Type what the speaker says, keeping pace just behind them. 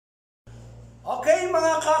Okay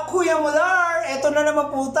mga kakuya mular, eto na naman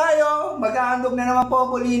po tayo. Maghahandog na naman po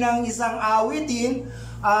muli ng isang awitin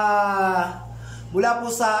mula po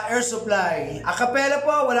sa Air Supply. Acapella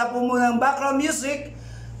po, wala po munang background music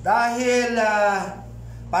dahil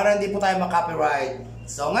para hindi po tayo makopyright.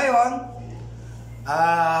 So ngayon,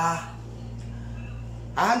 hahandugan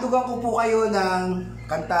ko po kayo ng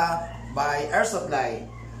kanta by Air Supply.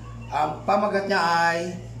 Ang pamagat niya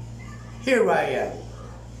ay Here I Am.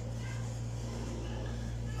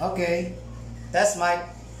 Okay, test mic.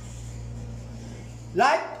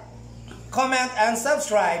 Like, comment, and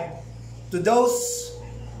subscribe to those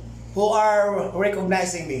who are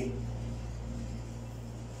recognizing me.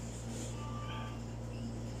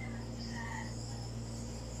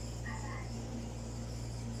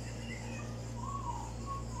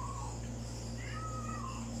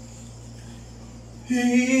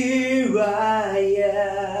 Here I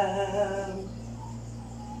am,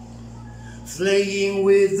 playing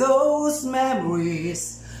with those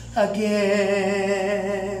memories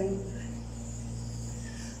again.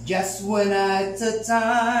 Just when at the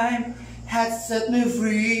time had set me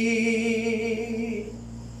free,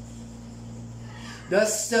 the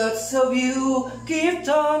steps of you keep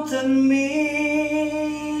taunting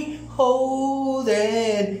me,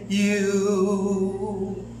 holding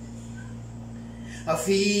you. A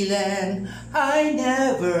feeling I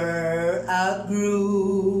never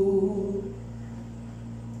outgrew.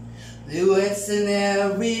 The waves in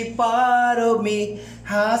every part of me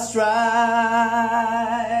has tried.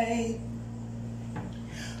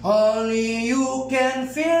 Only you can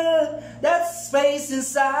feel that space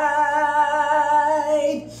inside.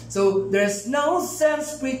 So there's no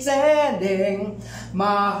sense pretending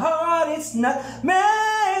my heart is not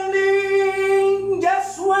mending.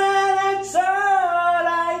 Just when I thought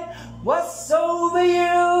I was over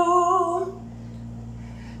you,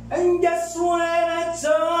 and just when I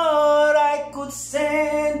thought I could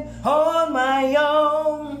stand on my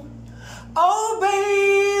own, oh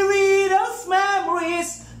baby, those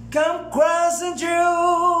memories come crashing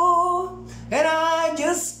through, and I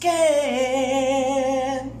just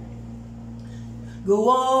can't go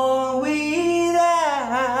on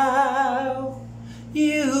without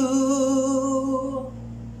you.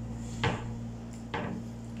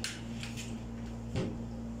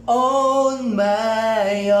 On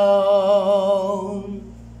my own,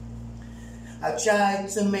 I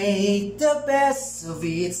tried to make the best of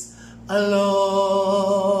it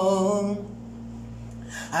alone.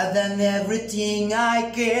 I've done everything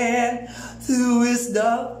I can to ease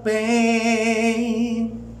the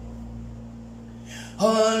pain.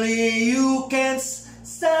 Only you can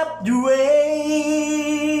stop the rain.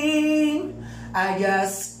 I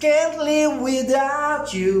just can't live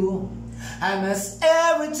without you. I miss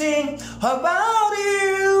everything about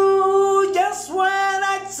you. Just when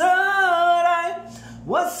I thought I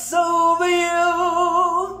was over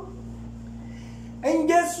you, and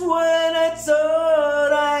just when I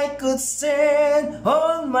thought I could stand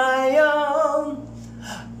on my own,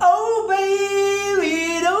 oh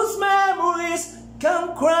baby, those memories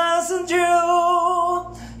come crashing through,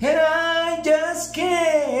 and I just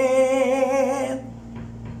can't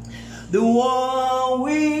the one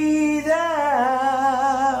without,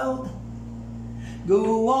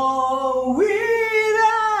 go on without,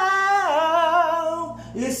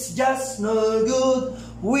 it's just no good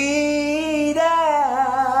without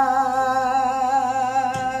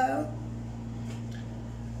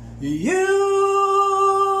you.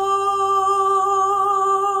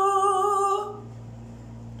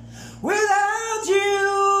 Without you,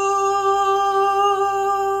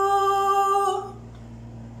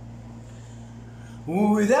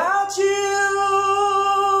 without you,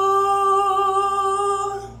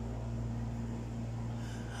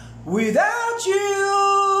 without you,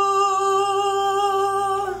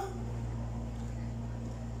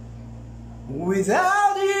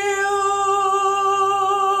 without you.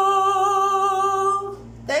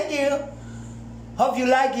 Thank you. Hope you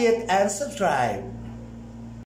like it and subscribe.